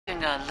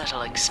doing a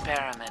little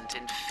experiment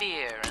in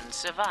fear and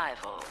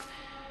survival.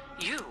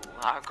 You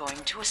are going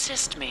to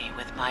assist me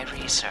with my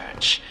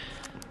research,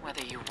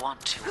 whether you want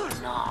to or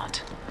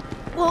not.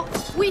 Well,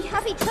 we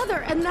have each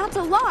other, and that's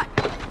a lot.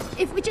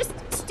 If we just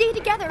stay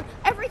together,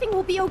 everything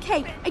will be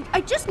okay.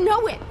 I just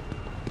know it.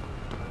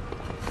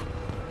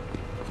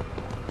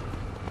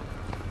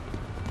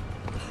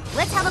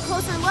 Let's have a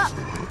closer look.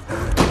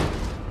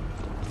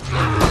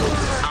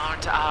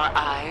 Aren't our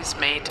eyes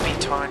made to be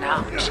torn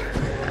out?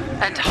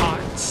 And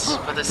hearts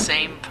for the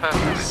same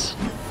purpose?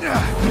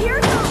 Here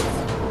it goes!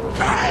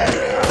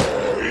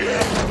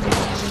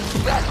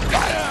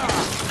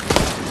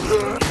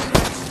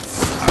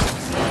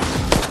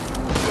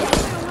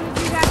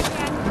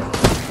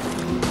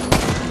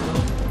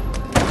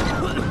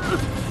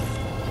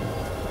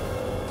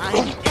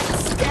 I'm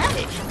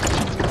ecstatic!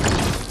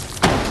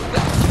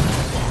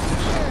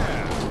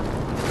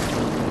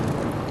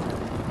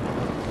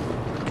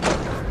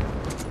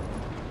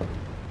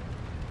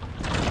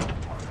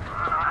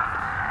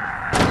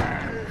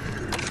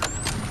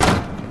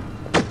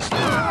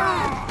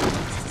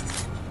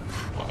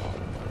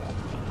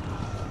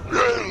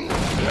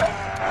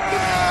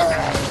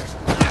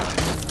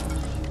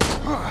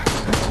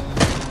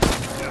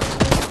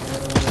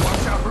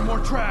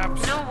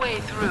 No way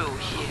through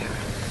here.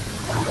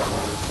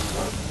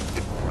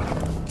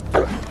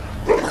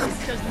 This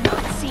does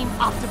not seem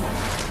optimal.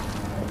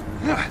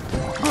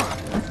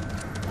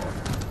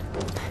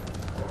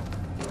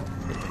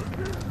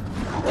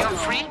 Your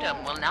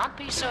freedom will not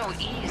be so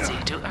easy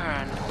to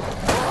earn.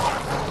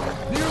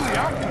 Nearly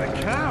out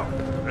the cow.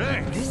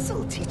 Thanks.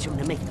 This'll teach him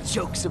to make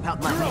jokes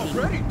about my You're name.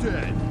 already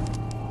dead.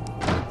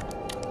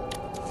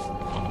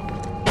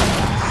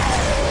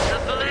 The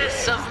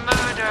bliss of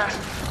murder.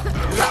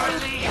 The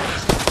relief.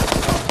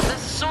 The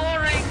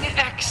soaring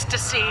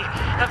ecstasy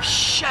of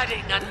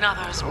shedding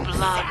another's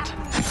blood.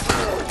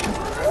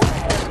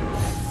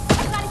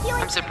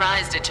 I'm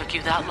surprised it took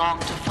you that long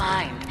to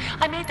find.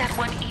 I made that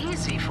one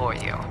easy for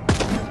you.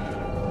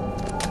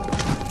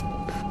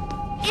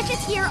 If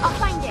it's here, I'll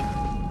find it.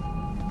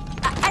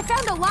 I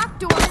found a locked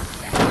door.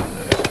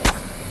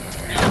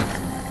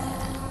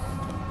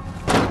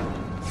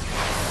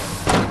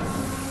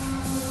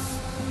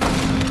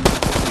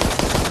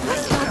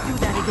 Let's not do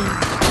that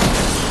again.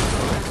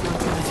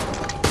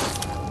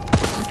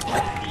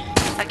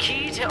 A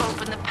key to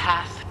open the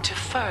path to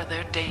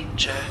further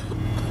danger.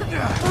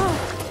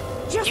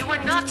 You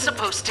were not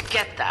supposed to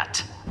get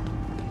that.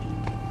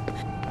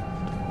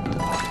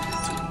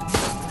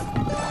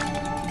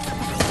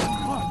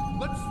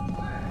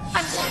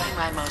 I'm saving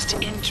my most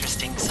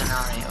interesting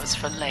scenarios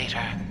for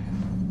later.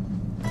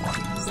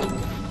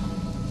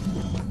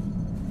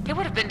 It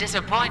would have been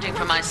disappointing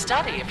for my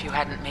study if you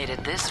hadn't made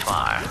it this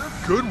far.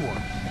 Good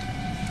one.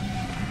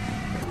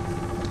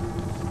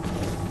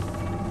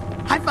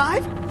 High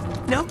five?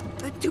 No?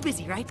 Too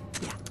busy, right?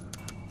 Yeah.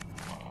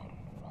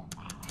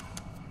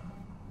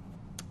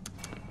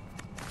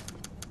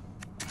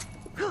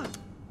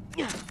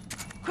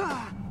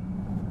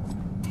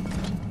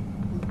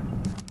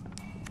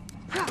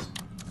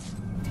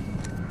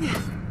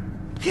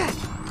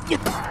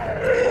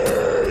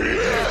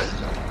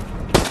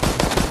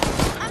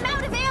 I'm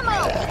out of ammo!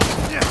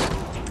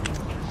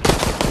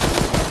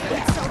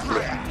 It's so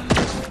hot.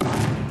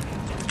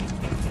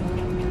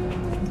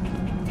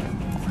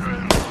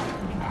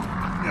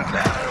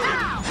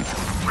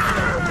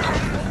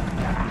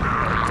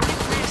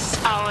 This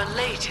our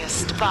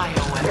latest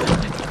bioweapon.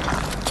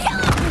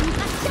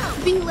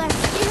 Be less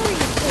scary.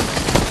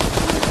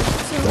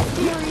 So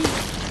scary.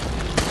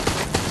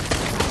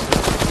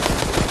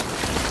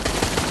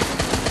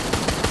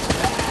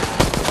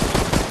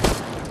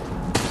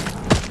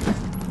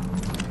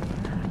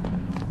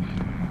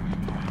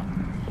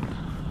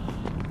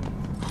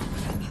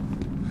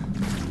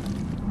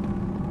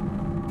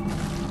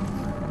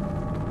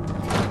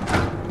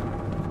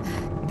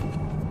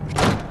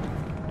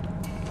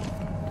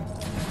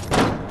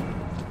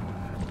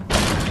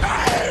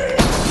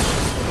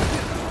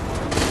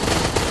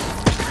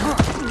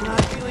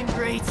 Not feeling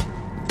great.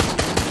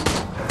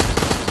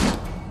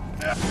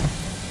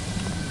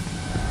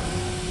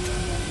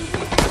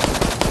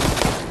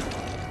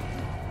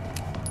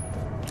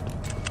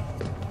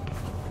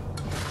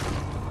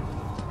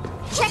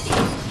 Check it!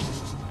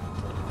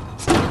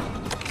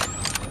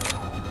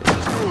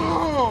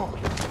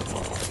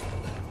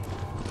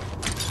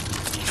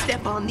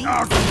 Step on these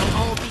and they'll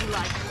all be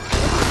like...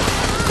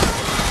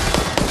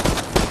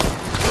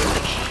 The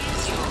key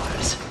is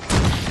yours.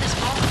 This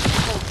moment of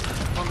hope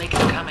will make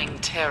the coming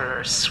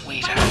terror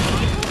sweeter.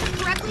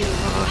 Correctly, I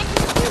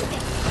can use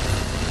it.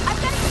 I've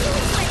got a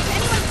healing spray if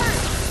anyone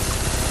hurts.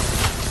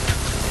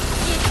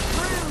 It's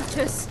rude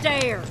to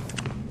stare.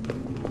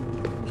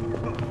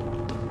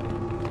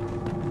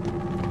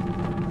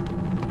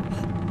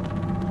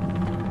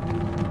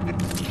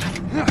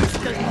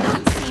 Does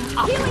not seem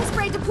optimal. Healing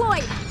spray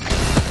deployed.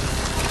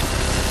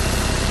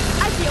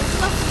 I feel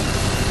lovely.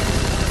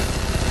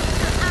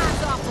 Your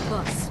eyes off of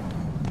us.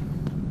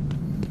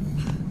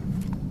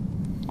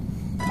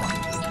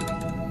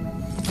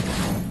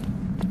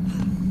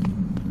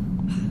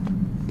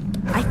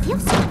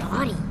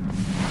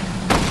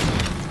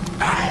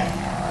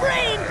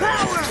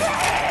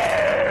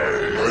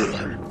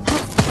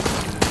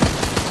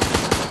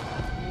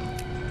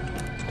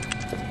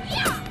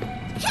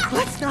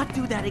 Let's not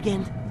do that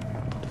again.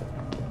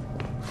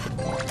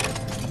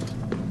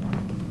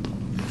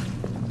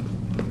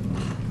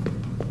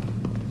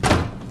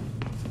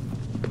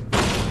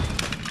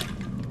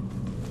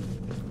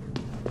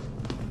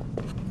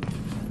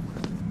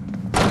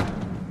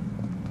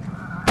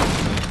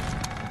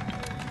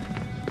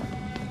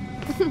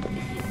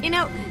 You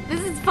know,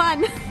 this is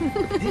fun.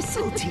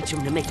 This'll teach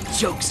him to make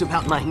jokes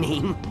about my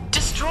name.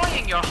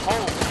 Destroying your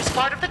home is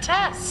part of the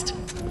test.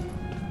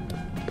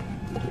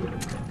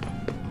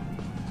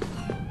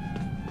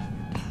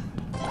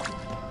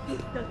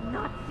 This does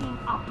not seem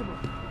optimal.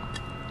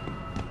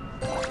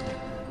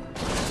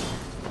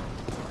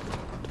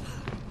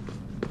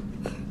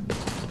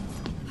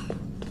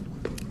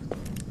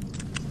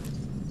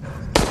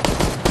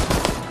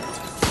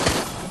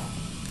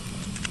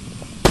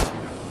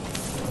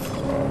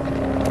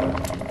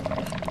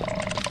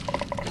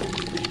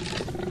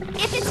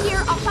 If it's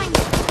here, I'll find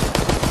it.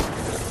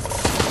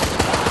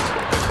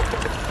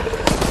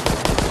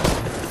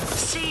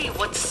 See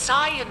what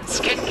science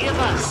can give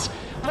us.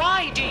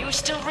 Why do you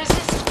still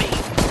resist me?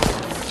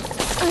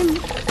 I'm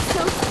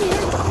so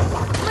scared.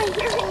 My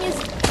hearing is...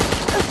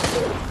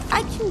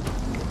 I can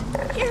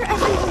hear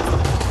everyone's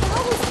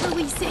bowels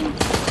releasing.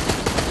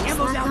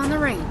 Ammo's out. On the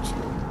range.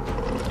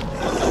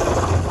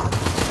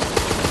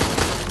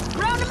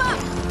 Round him up!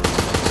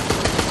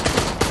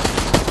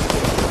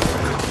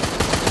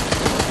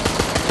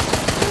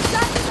 There's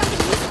got to be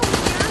something useful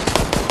here.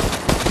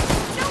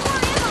 No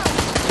more ammo!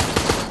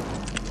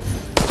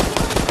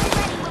 Healing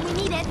ready when we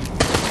need it.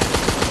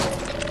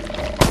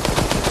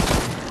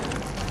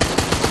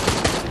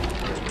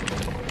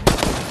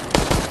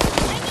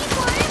 I need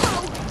more ammo!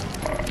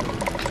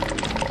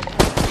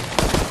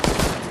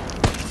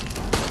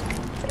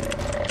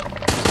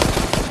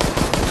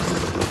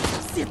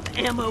 Zip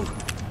ammo.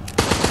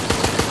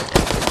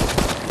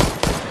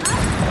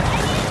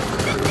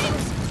 The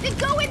things that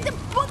go in the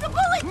bullet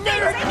things!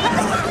 Nerd! I need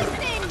the bullet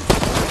things!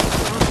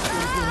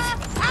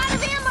 Out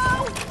of ammo!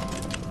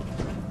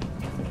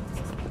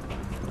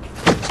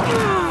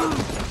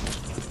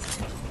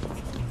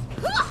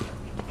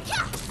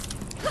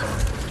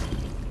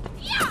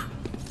 Yeah!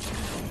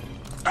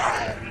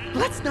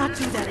 Let's not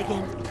do that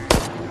again.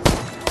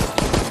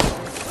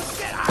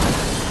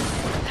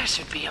 There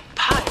should be a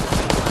pile of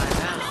you by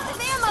now. Out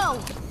of ammo!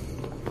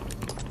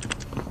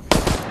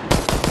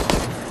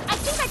 I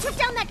think I took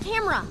down that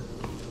camera.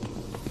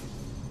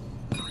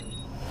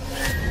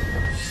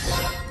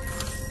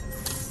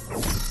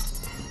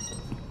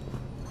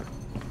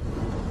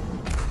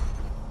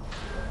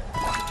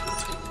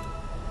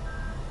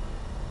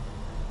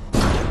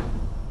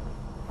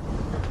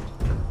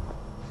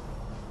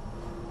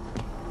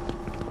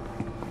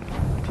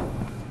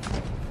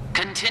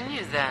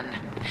 Continue then,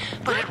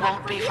 but it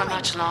won't be for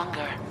much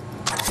longer.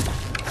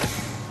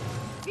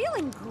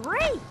 Feeling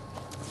great.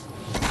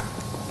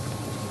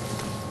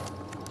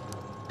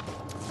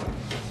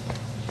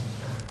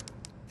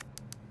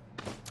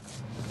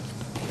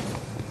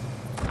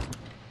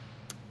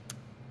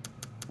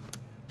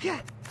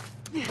 Yeah.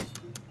 Yeah!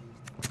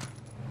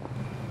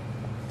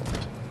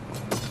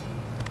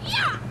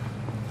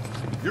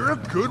 You're a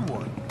good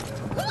one.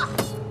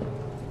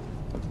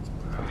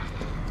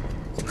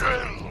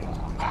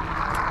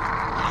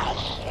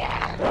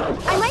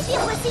 I might be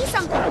able to see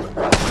something.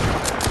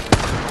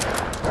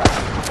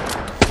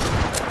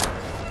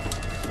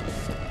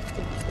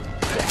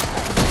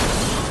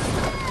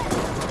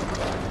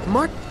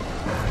 Mark.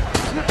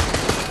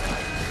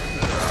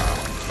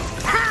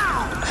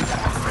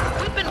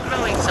 We've been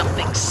growing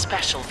something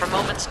special for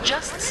moments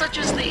just such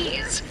as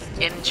these.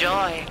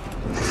 Enjoy.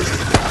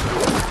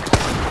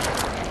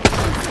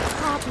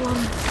 Problem.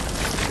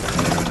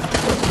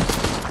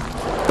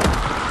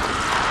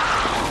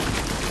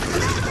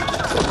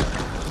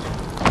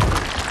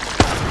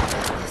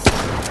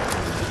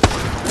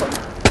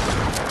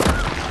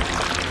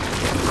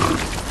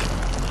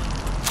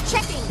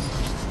 Checking.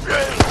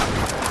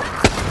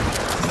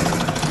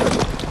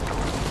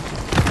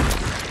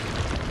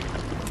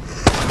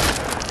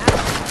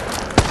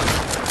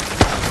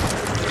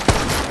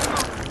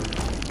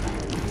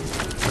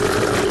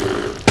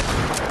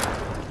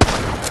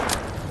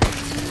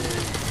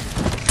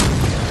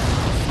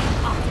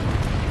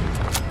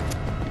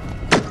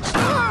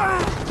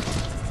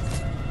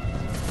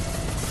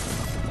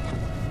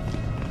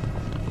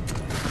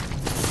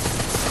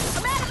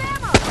 I'm out of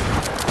ammo.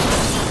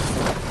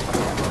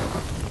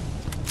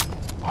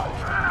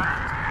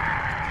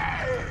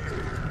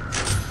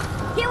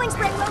 Healing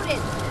spray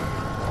loaded.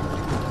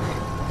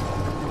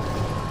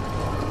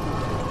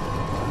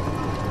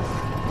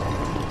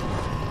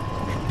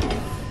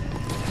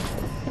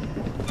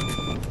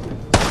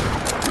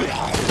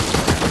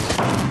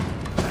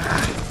 I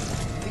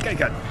think I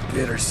got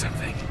bit or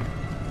something.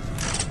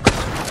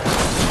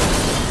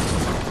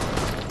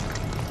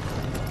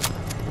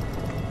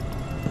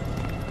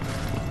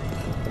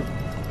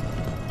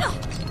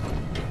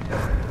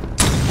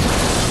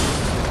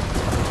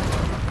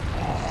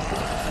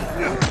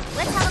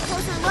 Let's have a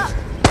closer look.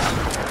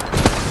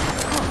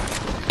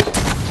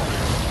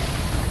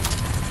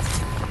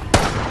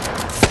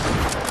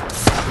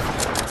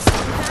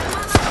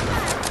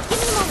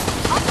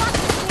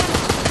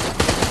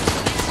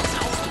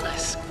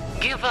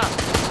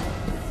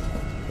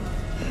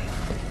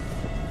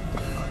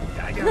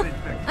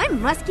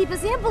 keep a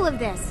sample of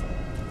this.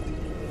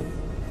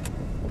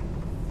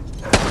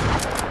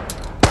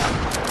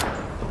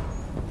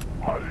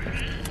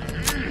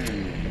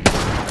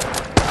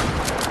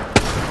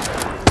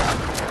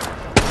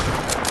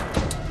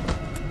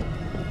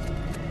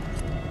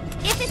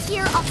 If it's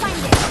here, I'll find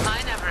it.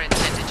 I never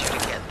intended you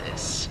to get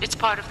this. It's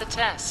part of the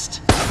test.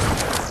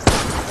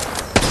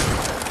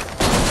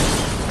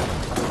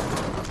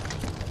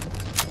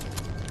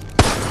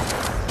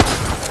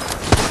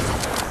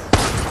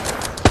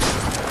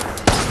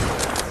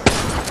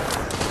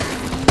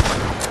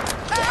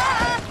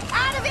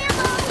 Out of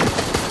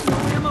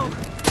ammo!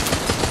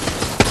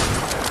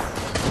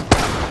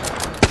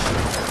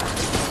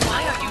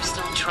 Why are you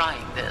still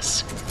trying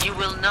this? You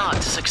will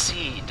not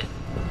succeed.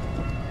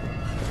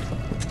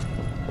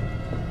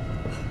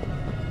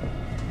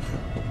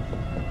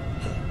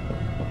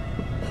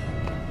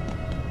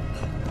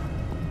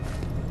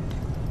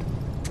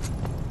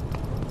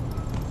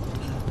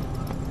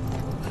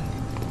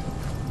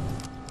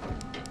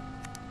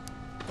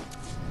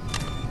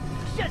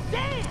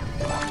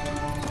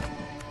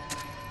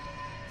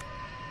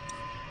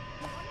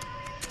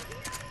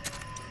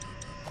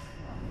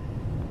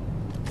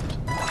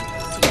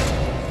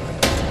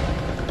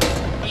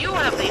 You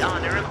have the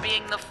honor of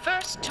being the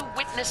first to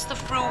witness the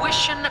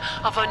fruition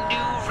of a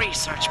new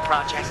research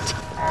project.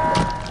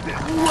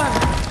 Whoa.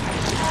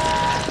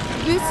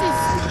 This is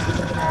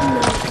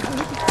no good.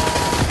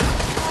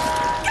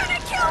 Gonna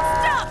kill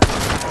stuff!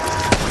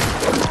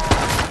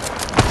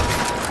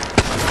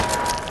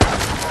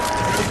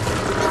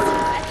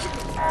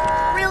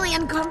 Really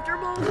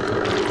uncomfortable.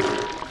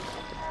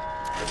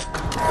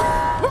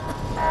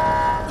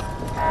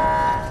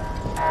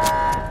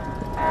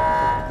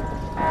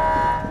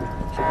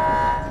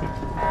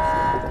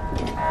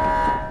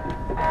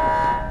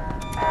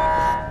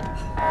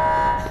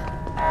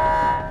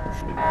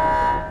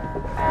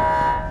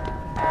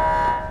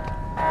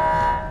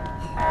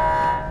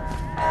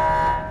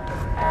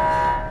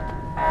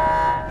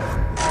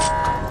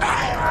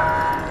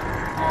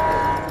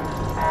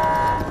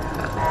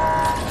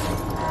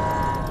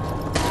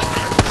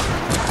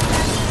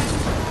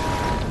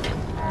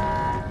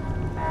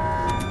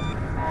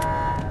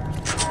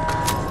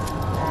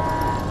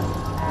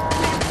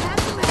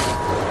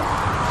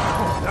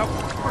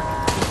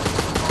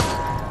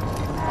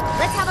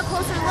 Let's have a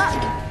closer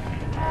look.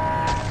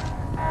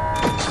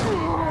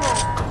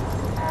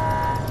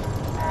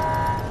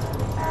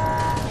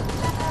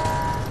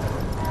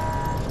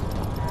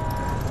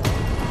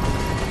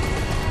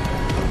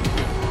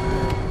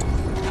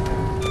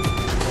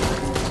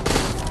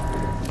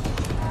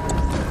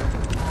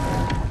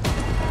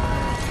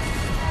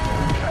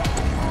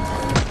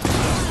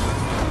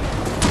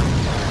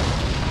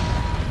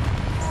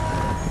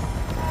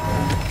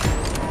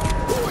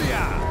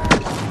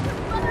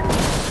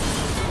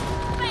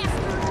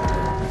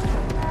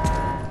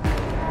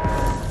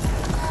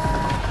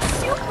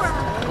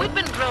 We've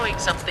been growing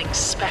something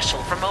special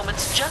for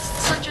moments just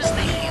such as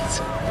these.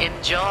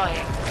 Enjoy.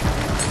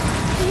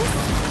 This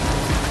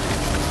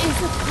is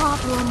a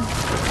problem.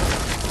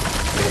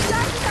 There's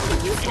got to be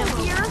something useful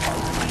here.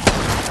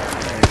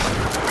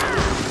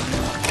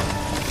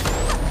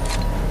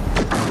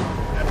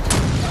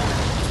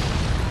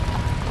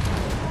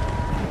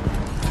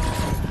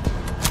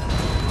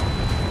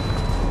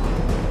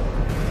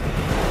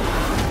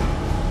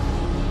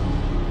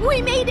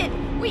 We made it!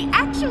 We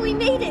actually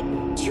made it!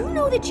 Do you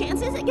know the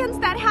chances against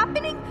that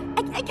happening?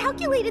 I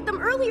calculated them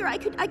earlier. I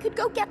could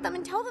go get them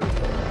and tell them.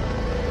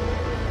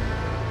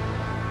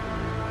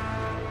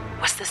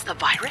 Was this the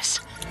virus?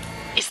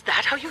 Is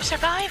that how you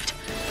survived?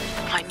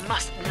 I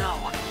must